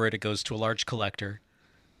war over it. It goes to a large collector.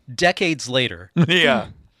 Decades later, Yeah.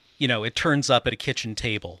 it turns up at a kitchen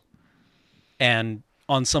table. And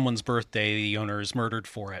on someone's birthday, the owner is murdered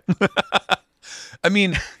for it. I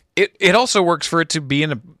mean, it also works for it to be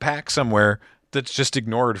in a pack somewhere that's just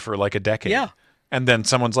ignored for like a decade. Yeah. And then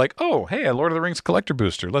someone's like, oh, hey, a Lord of the Rings collector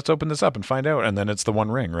booster. Let's open this up and find out. And then it's the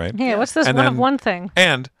One Ring, right? Yeah, what's this And one then- of one thing?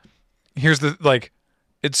 And here's the, like,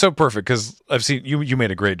 it's so perfect because I've seen, you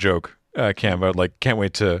made a great joke, Cam, about like, can't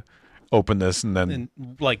wait to open this and then...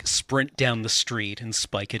 And, like, sprint down the street and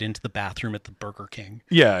spike it into the bathroom at the Burger King.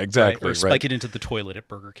 yeah, Right? exactly. Or spike it into the toilet at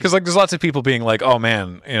Burger King. Because like there's lots of people being like, oh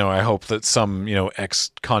man, I hope that some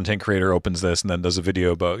ex content creator opens this and then does a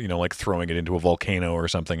video about like throwing it into a volcano or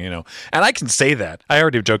something, and I can say that. I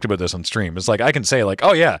already joked about this on stream. It's like I can say like,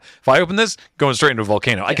 oh yeah, if I open this, going straight into a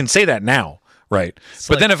volcano. I can say that now, right?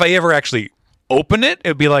 But then if I ever actually open it,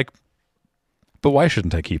 it'd be like, but why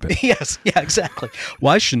shouldn't I keep it? Yes, yeah, exactly.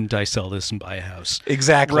 Why shouldn't I sell this and buy a house?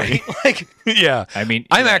 Exactly. Right? Like, Yeah. I mean,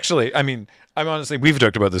 I'm honestly, we've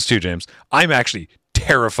joked about this too, James. I'm actually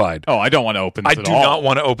terrified. Oh, I don't want to open this I at do all. not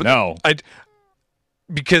want to open No.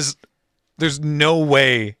 because there's no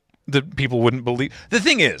way that people wouldn't believe. The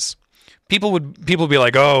thing is, people would be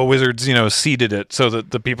like, "Oh, Wizards, seeded it so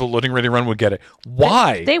that the people loading Ready Run would get it."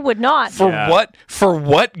 Why? They would not. for Yeah. what? For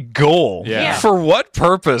what goal? Yeah. Yeah. For what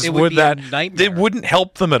purpose It would would be a that? nightmare. It wouldn't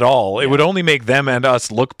help them at all. It would only make them and us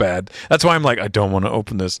look bad. That's why I'm like, I don't want to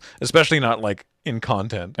open this, especially not like in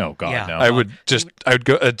content. Oh God, Yeah. no.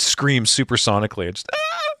 I'd scream supersonically. I'd just,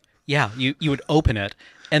 yeah, you would open it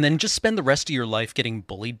and then just spend the rest of your life getting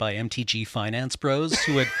bullied by MTG finance bros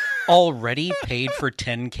who had already paid for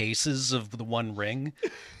 10 cases of the One Ring.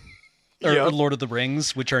 Or Yep. Lord of the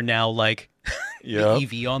Rings, which are now like Yep.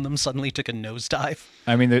 the EV on them suddenly took a nosedive.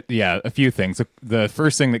 I mean, a few things. The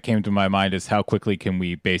first thing that came to my mind is how quickly can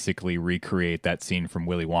we basically recreate that scene from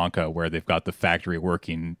Willy Wonka where they've got the factory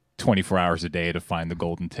working 24 hours a day to find the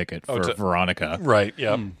golden ticket for Veronica. right.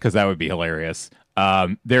 Yeah. Because that would be hilarious.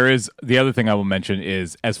 There is the other thing I will mention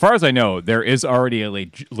is, as far as I know, there is already a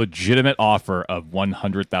legitimate offer of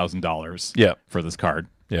 $100,000. Yeah. For this card.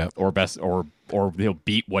 Yeah. Or they'll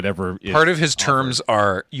beat whatever. Part of his terms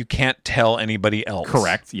are you can't tell anybody else.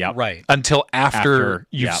 Correct. Yeah. Right. Until after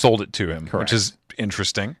you've yeah. sold it to him, Correct. which is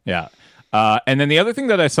interesting. Yeah. And then the other thing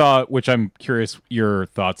that I saw, which I'm curious your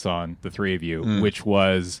thoughts on, the three of you, which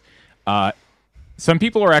was Some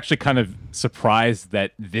people are actually kind of surprised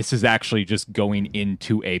that this is actually just going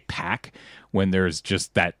into a pack when there's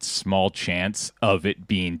just that small chance of it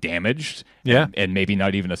being damaged. Yeah. And maybe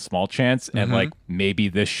not even a small chance. And like maybe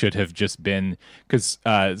this should have just been, because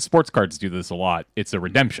sports cards do this a lot. It's a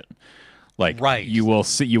redemption. Like Right. you will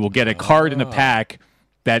get a card in a pack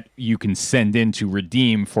that you can send in to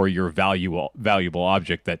redeem for your valuable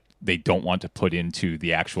object that they don't want to put into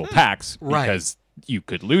the actual packs Right. because you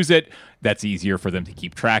could lose it. That's easier for them to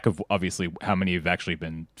keep track of, obviously, how many have actually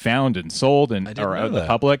been found and sold and are out in the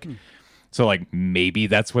public. So, like, maybe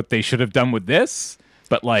that's what they should have done with this.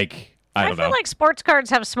 But, like, I don't know. I feel like sports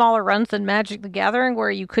cards have smaller runs than Magic the Gathering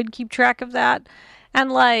where you could keep track of that.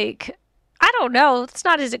 And, like, I don't know. It's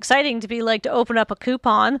not as exciting to be, like, to open up a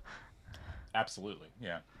coupon. Absolutely,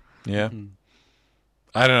 yeah. Yeah.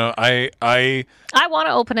 I don't know. I I want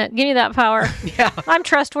to open it. Give me that power. Yeah. I'm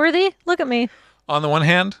trustworthy. Look at me. on the one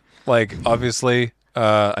hand, like obviously,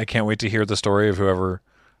 I can't wait to hear the story of whoever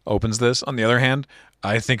opens this. On the other hand,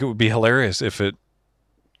 I think it would be hilarious if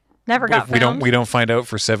Never got we found. don't find out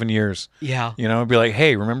for 7 years. Yeah. You know, it'd be like,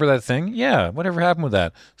 hey, remember that thing? Yeah, whatever happened with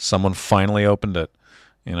that? Someone finally opened it.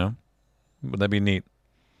 You know, would that be neat?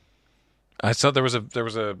 I saw there was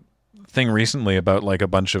a thing recently about like a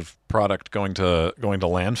bunch of product going to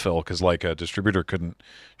landfill because like a distributor couldn't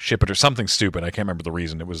ship it or something stupid. I can't remember the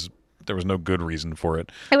reason. There was no good reason for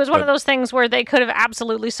it. It was one of those things where they could have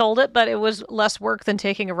absolutely sold it, but it was less work than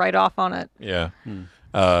taking a write-off on it. Yeah. And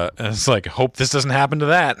it's like, hope this doesn't happen to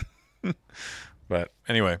that. But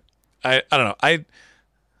anyway, I don't know.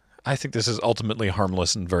 I think this is ultimately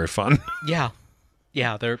harmless and very fun. Yeah.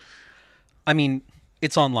 Yeah, I mean,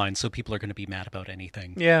 it's online, so people are going to be mad about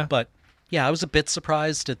anything. Yeah. But yeah, I was a bit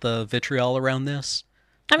surprised at the vitriol around this.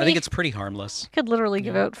 I I mean, think it's pretty harmless. you could literally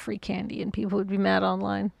give out free candy and people would be mad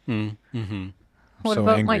online. Mm-hmm. What So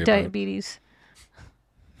about angry my about it. diabetes?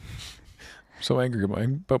 So angry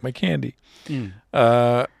about my candy.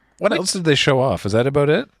 What else did they show off? Is that about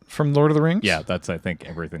it from Lord of the Rings? Yeah, that's, I think,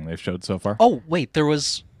 everything they've showed so far. Oh, wait, there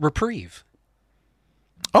was Reprieve.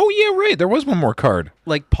 Oh, yeah, right. There was one more card.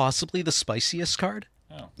 Like possibly the spiciest card?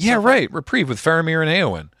 Yeah, right. Reprieve with Faramir and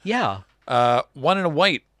Eowyn. Yeah. 1 and a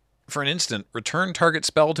white for an instant. Return target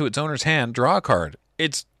spell to its owner's hand. Draw a card.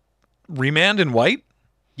 It's Remand in white?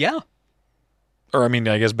 Yeah. Or, I mean,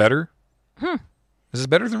 I guess better? Is this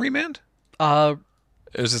better than Remand?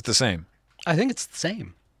 Is it the same? I think it's the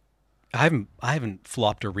same. I haven't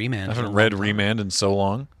flopped a remand. I in a haven't long read time. Remand in so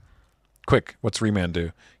long. Quick, what's Remand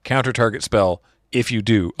do? Counter target spell if you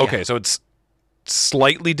do. Okay, Yeah. so it's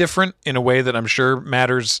slightly different in a way that I'm sure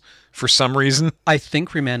matters for some reason. I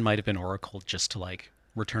think remand might have been Oracle just to like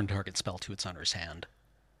return target spell to its owner's hand.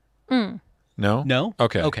 No? No?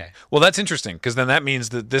 Okay. Okay. Well, that's interesting because then that means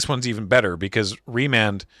that this one's even better because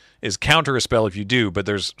Remand is counter a spell if you do, but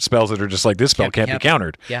there's spells that are just like this spell can't be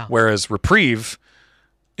countered. Yeah. Whereas Reprieve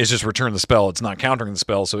is just return the spell. It's not countering the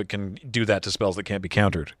spell, so it can do that to spells that can't be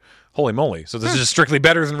countered. Holy moly. So this is strictly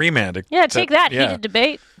better than Remand. Yeah, take that. Yeah. Heated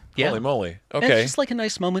debate. Yeah. Holy moly. And Okay. it's just like a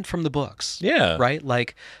nice moment from the books. Yeah. Right?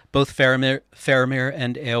 Like both Faramir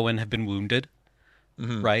and Eowyn have been wounded,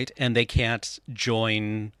 right? And they can't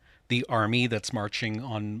join the army that's marching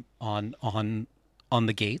on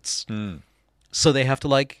the gates. So they have to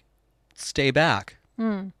like stay back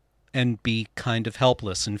and be kind of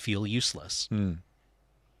helpless and feel useless.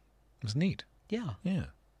 It's neat. Yeah. Yeah.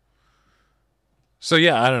 So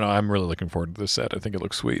yeah, I don't know. I'm really looking forward to this set. I think it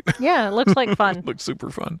looks sweet. Yeah, it looks like fun. Looks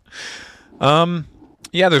super fun.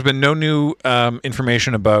 Yeah, there's been no new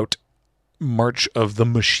information about March of the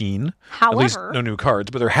Machine. At least However- no new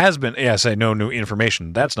cards, but there has been. Yes, I know no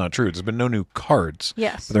information. That's not true. There's been no new cards.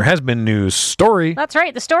 Yes. But there has been new story. That's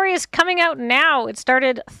right. The story is coming out now. It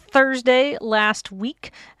started Thursday last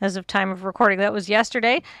week as of time of recording. That was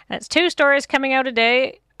yesterday. And it's 2 stories coming out a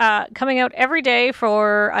day, coming out every day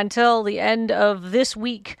for until the end of this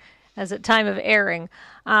week as at time of airing.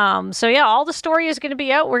 So yeah, all the story is going to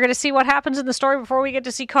be out. We're going to see what happens in the story before we get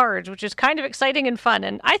to see cards, which is kind of exciting and fun.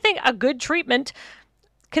 And I think a good treatment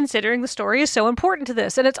considering the story is so important to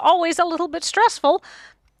this. And it's always a little bit stressful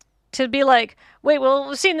to be like, wait, well,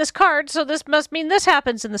 we've seen this card, so this must mean this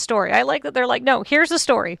happens in the story. I like that they're like, no, here's the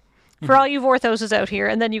story for all you Vorthoses out here,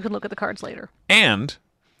 and then you can look at the cards later. And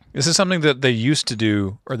this is something that they used to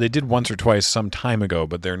do, or they did once or twice some time ago,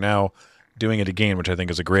 but they're now doing it again, which I think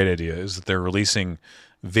is a great idea, is that they're releasing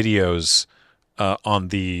videos on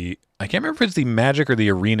the, I can't remember if it's the Magic or the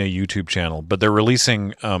Arena YouTube channel, but they're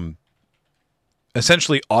releasing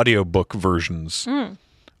essentially audiobook versions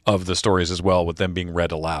of the stories as well, with them being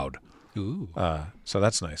read aloud. Ooh. So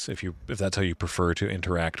that's nice if that's how you prefer to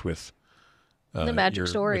interact with The magic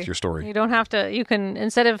story. with your story. You don't have to, you can,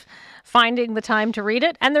 instead of finding the time to read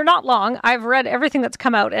it, and they're not long. I've read everything that's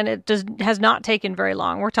come out and it has not taken very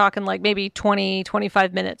long. We're talking like maybe 20,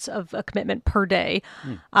 25 minutes of a commitment per day,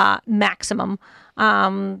 maximum.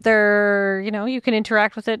 You can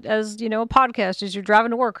interact with it as, a podcast as you're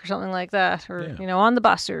driving to work or something like that, or, on the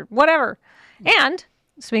bus or whatever. And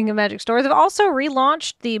speaking of Magic Story, they've also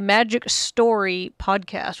relaunched the Magic Story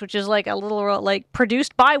podcast, which is like a little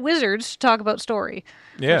produced by wizards to talk about story,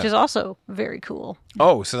 which is also very cool.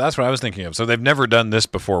 Oh, so that's what I was thinking of. So they've never done this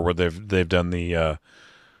before, where they've done the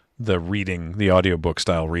reading, the audiobook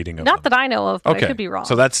style reading of Not them. that I know of, but I could be wrong.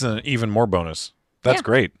 So that's an even more bonus. That's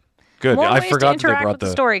great. Good. More I ways forgot to interact that they brought with the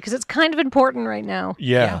story because it's kind of important right now.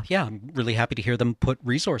 Yeah. Yeah, I'm really happy to hear them put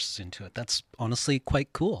resources into it. That's honestly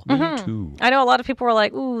quite cool. Me too. I know a lot of people were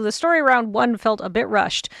like, "Ooh, the story round 1 felt a bit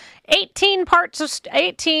rushed." 18 parts of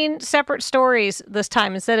 18 separate stories this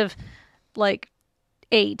time instead of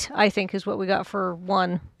 8. I think is what we got for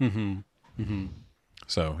 1.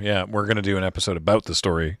 So yeah, we're gonna do an episode about the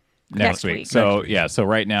story next week. So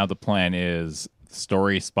right now the plan is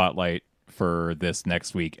story spotlight for this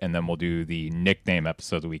next week, and then we'll do the nickname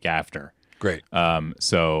episode the week after. Great.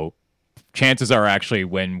 So chances are actually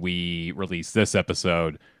when we release this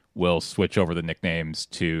episode, we'll switch over the nicknames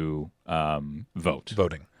to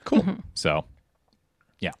Voting. Cool. So,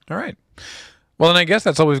 yeah. All right. Well, then I guess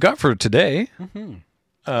that's all we've got for today.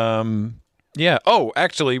 Yeah. Oh,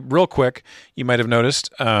 actually, real quick, you might have noticed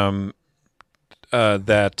that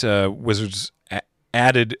Wizards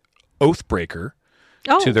added Oathbreaker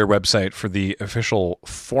to their website for the official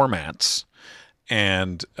formats.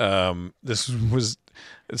 And it's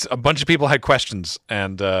a bunch of people had questions,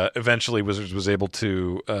 and eventually Wizards was able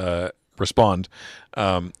to respond.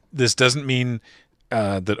 This doesn't mean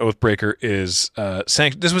that Oathbreaker is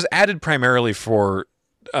sanctioned. This was added primarily for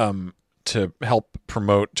to help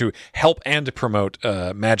and to promote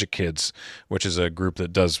Magic Kids, which is a group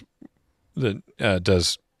that does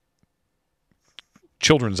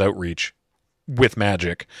children's outreach with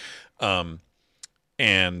Magic, and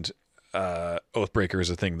Oathbreaker is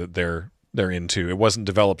a thing that they're into. It wasn't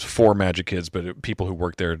developed for Magic Kids, but people who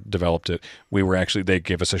worked there developed it. They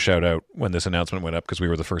gave us a shout out when this announcement went up because we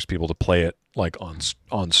were the first people to play it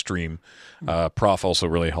on stream. Prof also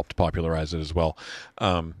really helped popularize it as well.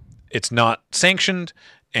 It's not sanctioned,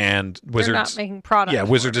 and Wizards They're not making product. Yeah,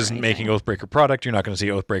 Wizards isn't making Oathbreaker product. You're not going to see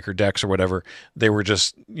Oathbreaker decks or whatever. They were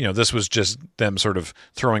just, this was just them sort of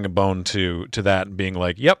throwing a bone to that and being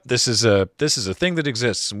like, "Yep, this is a thing that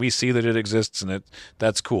exists, and we see that it exists, and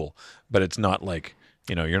that's cool." But it's not like,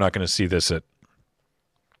 you're not going to see this at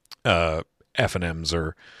F&Ms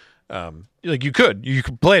or you could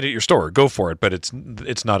play it at your store, go for it, but it's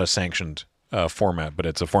not a sanctioned format, but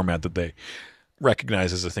it's a format that they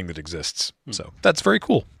recognize as a thing that exists. So that's very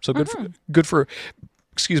cool. So good for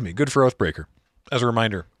Oathbreaker. As a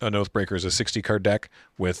reminder, an Oathbreaker is a 60 card deck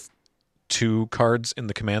with 2 cards in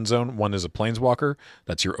the command zone. One is a Planeswalker,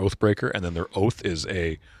 that's your Oathbreaker, and then their Oath is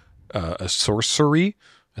a sorcery.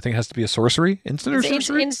 I think it has to be a sorcery, instant or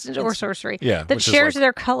sorcery. Instant or sorcery. Yeah, that shares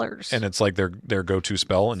their colors, and it's like their go-to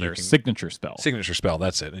spell, and their signature spell. Signature spell.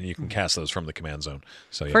 That's it, and you can cast those from the command zone.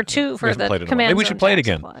 So yeah, for the command. Maybe we should play it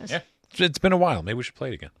again. Supplies. Yeah. It's been a while. Maybe we should play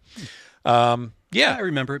it again. I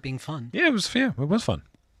remember it being fun. Yeah, it was fun.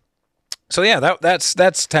 So yeah, that's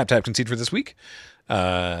Tap Concede for this week.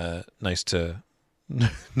 Nice to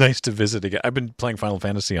visit again. I've been playing Final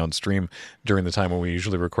Fantasy on stream during the time when we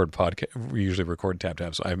usually record We usually record Tap,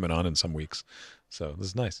 so I haven't been on in some weeks. So this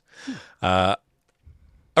is nice.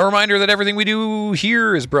 A reminder that everything we do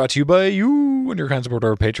here is brought to you by you and your kind support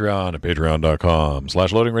our Patreon at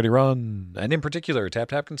patreon.com/loadingreadyrun. And in particular,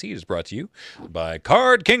 Tap Concede is brought to you by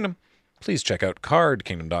Card Kingdom. Please check out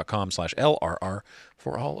cardkingdom.com/LRR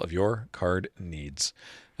for all of your card needs.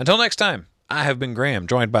 Until next time, I have been Graham,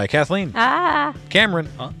 joined by Kathleen, Cameron,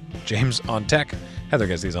 James on tech, Heather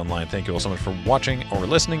Gesdes online. Thank you all so much for watching or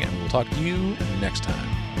listening, and we will talk to you next time.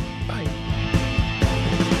 Bye.